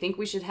now. We think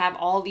we should have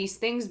all these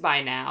things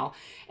by now.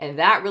 And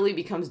that really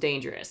becomes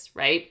dangerous,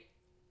 right?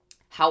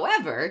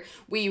 However,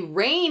 we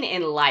reign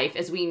in life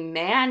as we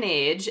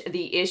manage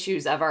the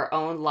issues of our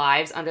own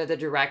lives under the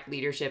direct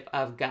leadership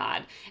of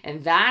God.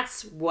 And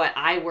that's what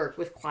I work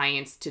with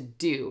clients to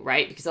do,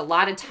 right? Because a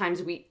lot of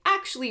times we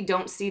actually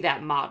don't see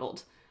that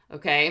modeled,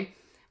 okay?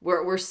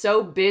 We're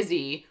so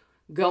busy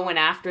going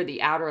after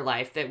the outer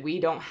life that we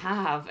don't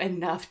have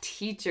enough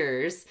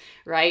teachers,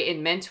 right?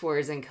 And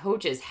mentors and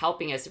coaches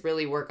helping us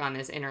really work on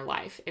this inner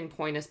life and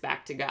point us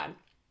back to God.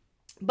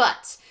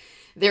 But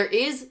there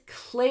is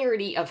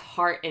clarity of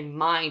heart and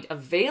mind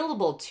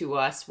available to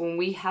us when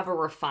we have a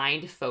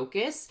refined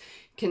focus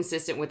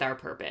consistent with our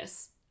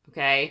purpose,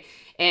 okay?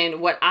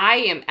 And what I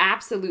am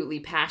absolutely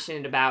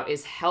passionate about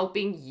is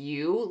helping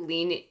you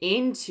lean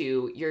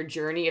into your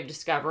journey of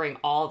discovering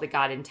all that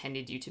God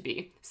intended you to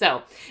be.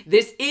 So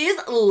this is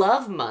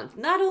Love Month.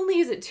 Not only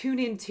is it Tune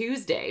In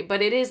Tuesday,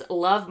 but it is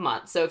Love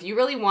Month. So if you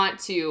really want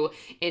to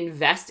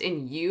invest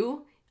in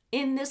you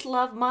in this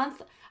Love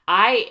Month,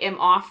 I am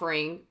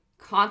offering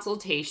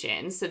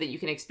consultations so that you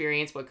can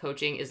experience what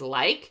coaching is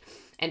like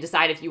and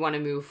decide if you want to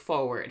move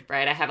forward,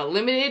 right? I have a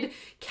limited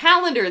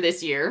calendar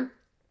this year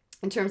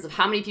in terms of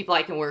how many people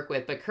I can work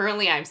with, but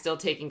currently I'm still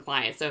taking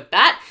clients. So if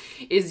that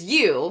is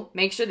you,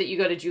 make sure that you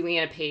go to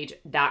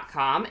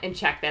julianapage.com and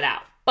check that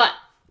out. But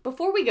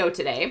before we go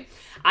today,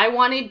 I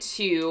wanted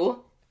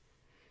to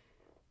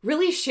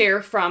really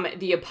share from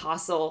the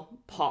Apostle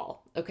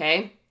Paul,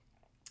 okay?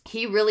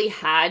 He really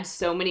had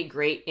so many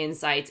great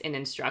insights and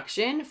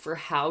instruction for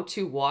how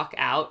to walk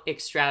out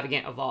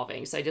extravagant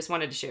evolving. So I just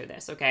wanted to share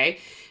this, okay?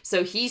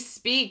 So he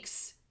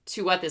speaks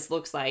to what this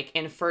looks like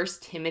in 1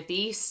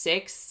 Timothy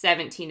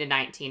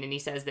 6:17-19, and he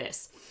says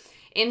this: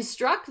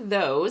 "Instruct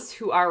those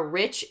who are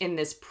rich in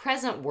this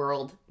present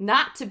world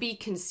not to be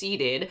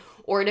conceited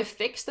or to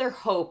fix their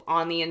hope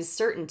on the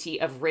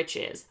uncertainty of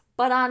riches,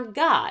 but on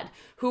God,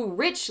 who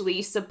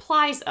richly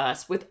supplies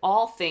us with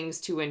all things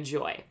to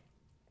enjoy.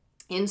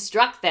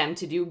 Instruct them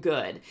to do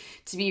good,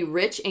 to be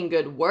rich in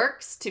good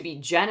works, to be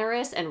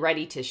generous and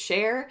ready to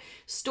share,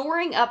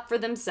 storing up for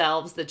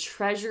themselves the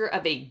treasure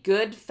of a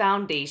good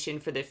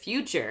foundation for the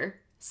future,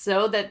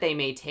 so that they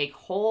may take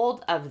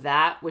hold of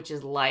that which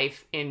is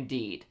life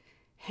indeed."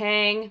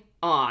 Hang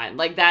on.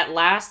 Like that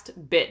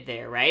last bit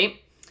there,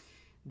 right?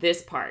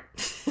 This part.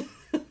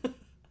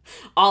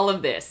 All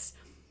of this.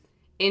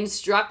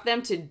 Instruct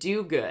them to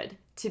do good,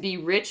 to be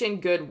rich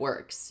in good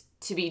works,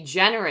 to be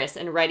generous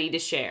and ready to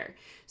share,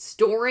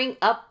 storing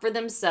up for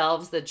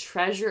themselves the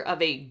treasure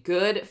of a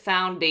good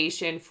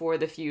foundation for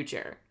the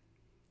future,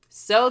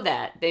 so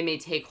that they may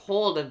take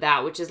hold of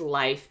that which is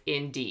life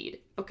indeed.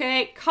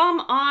 Okay,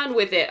 come on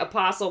with it,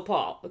 Apostle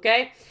Paul,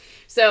 okay?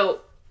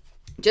 So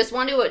just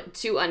wanted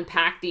to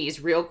unpack these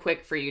real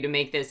quick for you to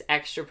make this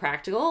extra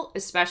practical,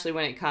 especially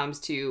when it comes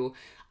to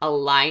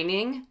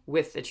aligning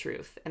with the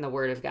truth and the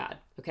Word of God,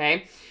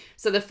 okay?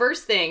 So the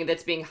first thing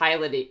that's being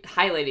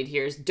highlighted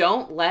here is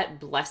don't let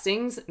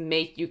blessings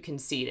make you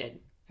conceited.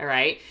 All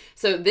right.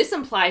 So this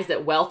implies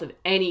that wealth of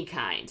any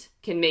kind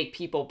can make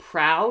people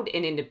proud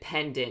and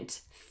independent,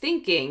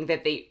 thinking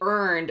that they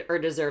earned or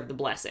deserve the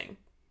blessing.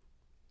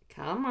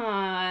 Come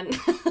on.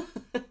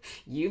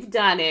 You've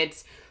done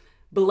it.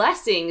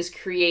 Blessings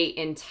create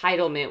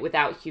entitlement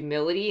without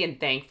humility and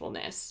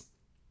thankfulness.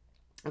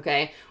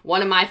 Okay.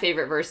 One of my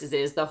favorite verses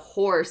is, "The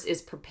horse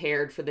is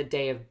prepared for the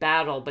day of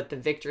battle, but the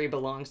victory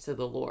belongs to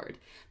the Lord."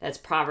 That's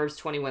Proverbs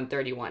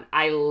 21:31.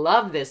 I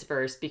love this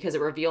verse because it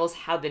reveals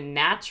how the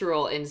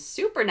natural and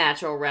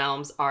supernatural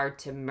realms are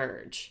to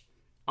merge.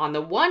 On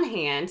the one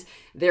hand,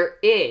 there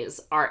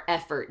is our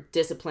effort,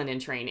 discipline,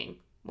 and training,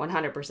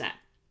 100%.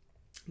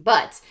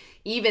 But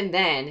even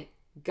then,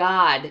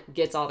 God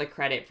gets all the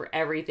credit for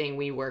everything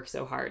we work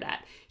so hard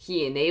at.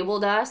 He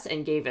enabled us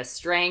and gave us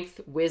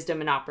strength,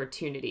 wisdom, and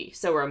opportunity.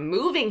 So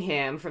removing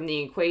him from the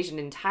equation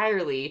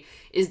entirely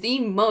is the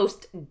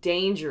most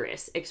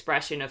dangerous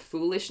expression of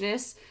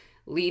foolishness,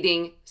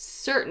 leading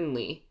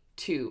certainly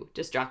to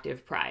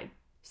destructive pride.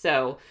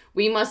 So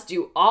we must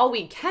do all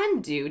we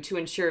can do to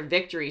ensure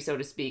victory, so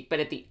to speak. But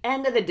at the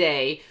end of the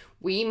day,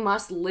 we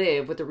must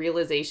live with the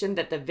realization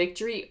that the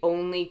victory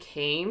only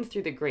came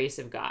through the grace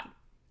of God.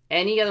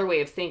 Any other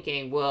way of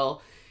thinking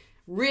will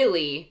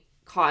really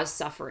cause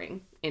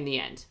suffering in the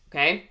end,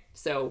 okay?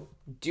 So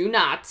do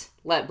not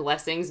let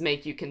blessings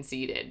make you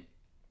conceited.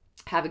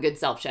 Have a good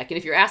self-check. And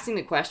if you're asking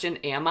the question,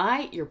 am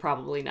I? You're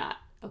probably not,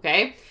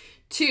 okay?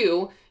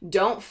 2,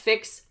 don't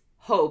fix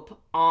hope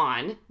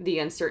on the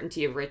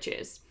uncertainty of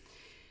riches.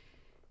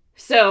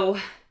 So,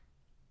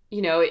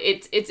 you know,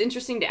 it's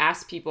interesting to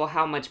ask people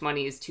how much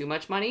money is too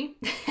much money,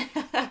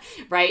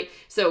 right?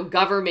 So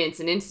governments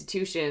and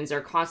institutions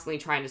are constantly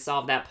trying to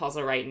solve that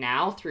puzzle right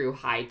now through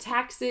high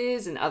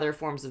taxes and other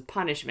forms of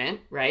punishment,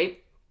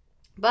 right?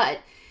 But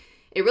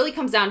it really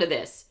comes down to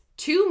this.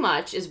 Too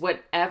much is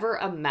whatever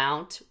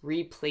amount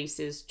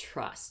replaces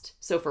trust.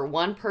 So for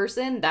one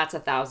person, that's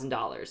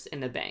 $1,000 in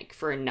the bank.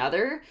 For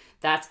another,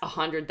 that's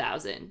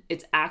 $100,000.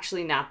 It's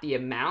actually not the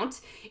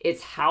amount.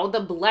 It's how the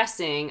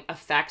blessing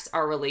affects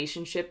our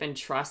relationship and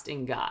trust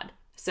in God.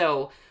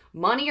 So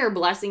money or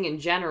blessing in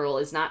general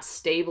is not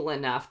stable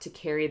enough to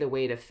carry the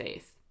weight of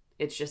faith.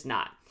 It's just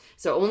not.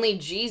 So only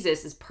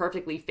Jesus is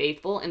perfectly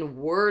faithful and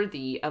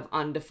worthy of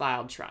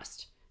undefiled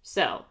trust.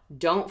 So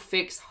don't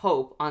fix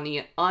hope on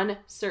the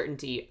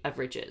uncertainty of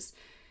riches.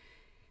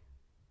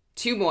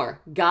 2 more.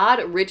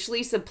 God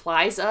richly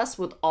supplies us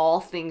with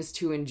all things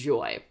to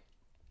enjoy.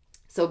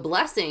 So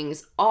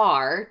blessings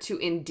are to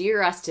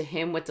endear us to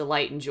him with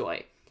delight and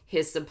joy.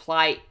 His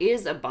supply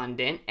is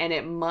abundant, and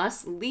it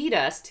must lead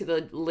us to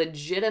the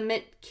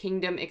legitimate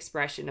kingdom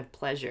expression of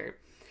pleasure.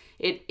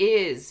 It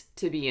is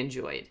to be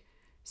enjoyed.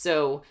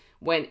 So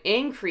when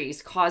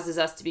increase causes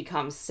us to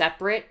become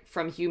separate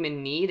from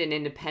human need and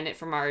independent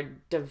from our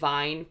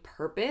divine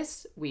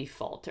purpose, we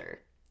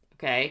falter.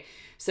 Okay?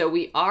 So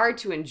we are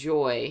to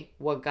enjoy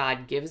what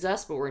God gives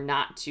us, but we're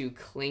not to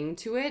cling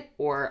to it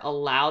or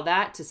allow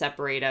that to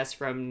separate us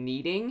from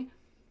needing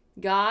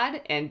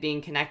God and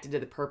being connected to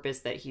the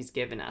purpose that he's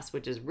given us,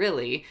 which is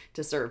really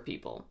to serve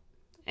people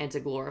and to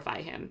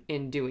glorify him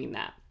in doing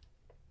that.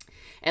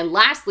 And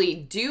lastly,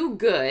 do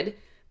good,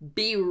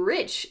 be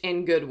rich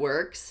in good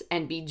works,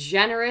 and be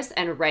generous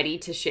and ready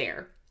to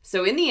share.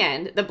 So in the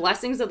end, the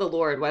blessings of the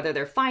Lord, whether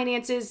they're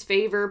finances,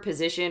 favor,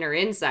 position, or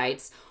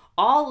insights,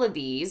 all of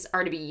these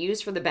are to be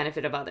used for the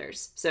benefit of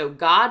others. So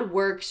God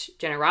works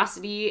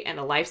generosity and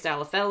a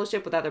lifestyle of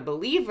fellowship with other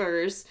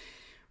believers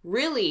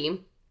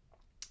really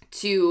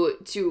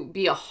to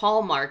be a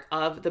hallmark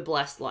of the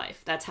blessed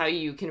life. That's how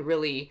you can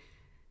really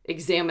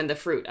examine the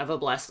fruit of a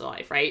blessed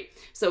life, right?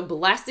 So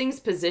blessings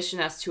position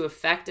us to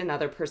affect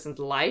another person's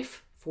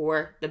life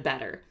for the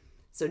better.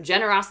 So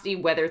generosity,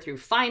 whether through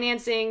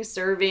financing,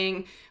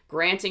 serving,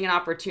 granting an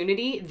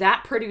opportunity,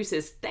 that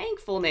produces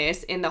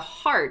thankfulness in the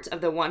heart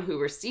of the one who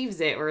receives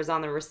it or is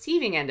on the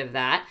receiving end of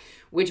that,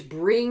 which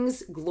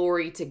brings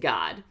glory to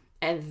God.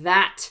 And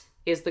that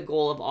is the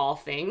goal of all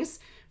things,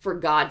 for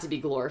God to be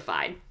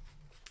glorified.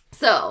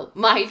 So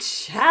my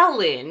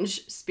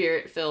challenge,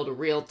 Spirit-filled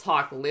Real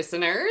Talk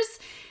listeners,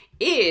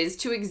 is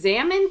to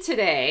examine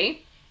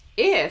today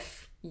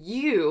if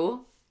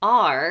you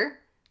are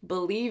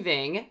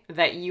believing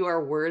that you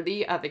are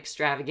worthy of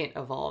extravagant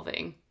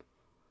evolving.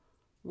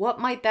 What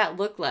might that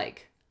look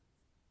like?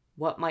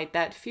 What might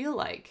that feel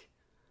like?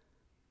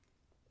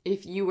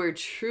 If you were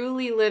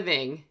truly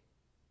living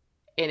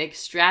an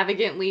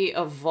extravagantly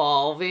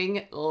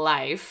evolving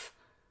life,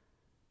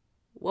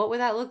 what would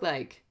that look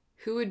like?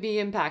 Who would be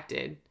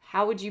impacted?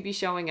 How would you be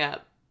showing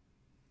up?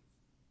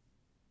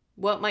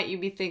 What might you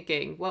be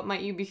thinking? What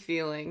might you be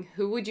feeling?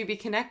 Who would you be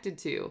connected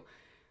to?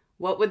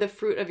 What would the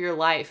fruit of your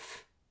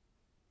life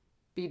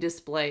be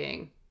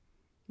displaying?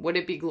 Would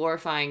it be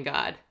glorifying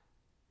God?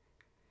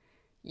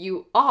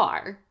 You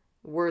are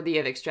worthy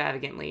of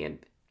extravagantly, and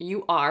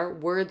you are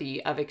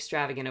worthy of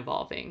extravagant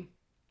evolving.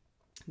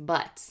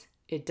 But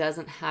it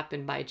doesn't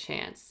happen by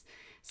chance.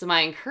 So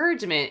my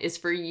encouragement is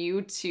for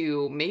you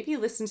to maybe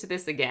listen to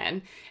this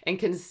again and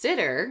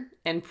consider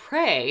and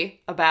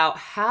pray about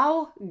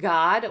how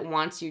God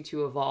wants you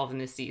to evolve in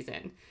this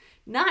season.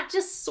 Not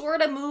just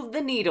sort of move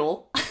the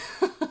needle,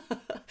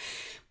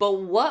 but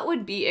what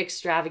would be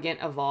extravagant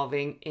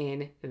evolving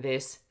in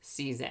this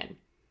season?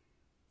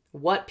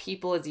 What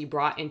people has he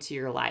brought into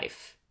your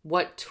life?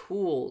 What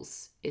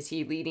tools is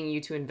he leading you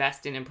to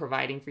invest in and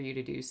providing for you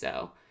to do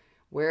so?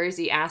 Where is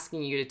he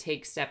asking you to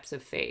take steps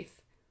of faith?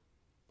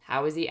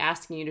 How is he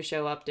asking you to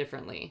show up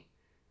differently?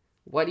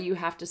 What do you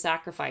have to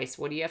sacrifice?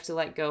 What do you have to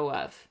let go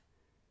of?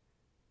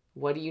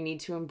 What do you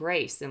need to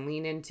embrace and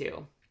lean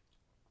into?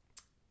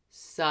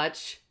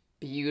 Such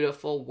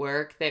beautiful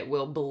work that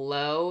will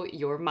blow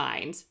your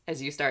mind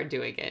as you start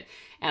doing it.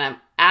 And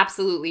I'm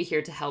absolutely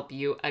here to help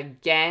you.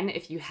 Again,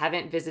 if you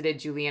haven't visited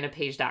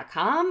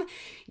julianapage.com,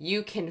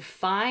 you can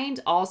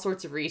find all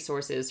sorts of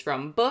resources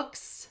from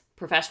books,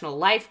 professional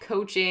life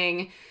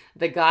coaching,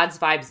 the God's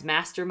Vibes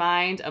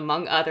Mastermind,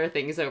 among other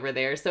things over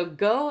there. So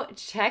go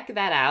check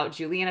that out,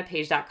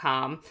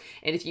 julianapage.com.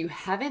 And if you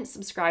haven't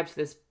subscribed to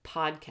this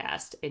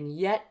podcast and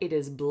yet it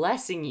is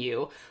blessing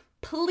you,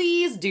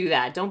 please do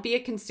that. Don't be a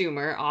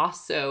consumer.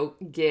 Also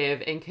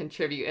give and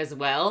contribute as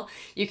well.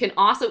 You can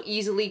also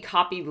easily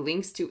copy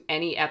links to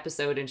any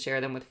episode and share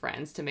them with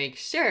friends to make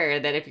sure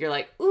that if you're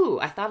like, ooh,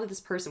 I thought of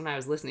this person when I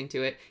was listening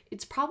to it,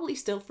 it's probably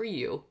still for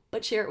you,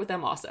 but share it with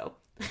them also.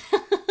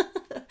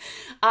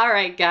 All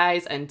right,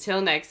 guys, until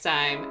next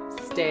time,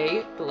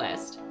 stay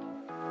blessed.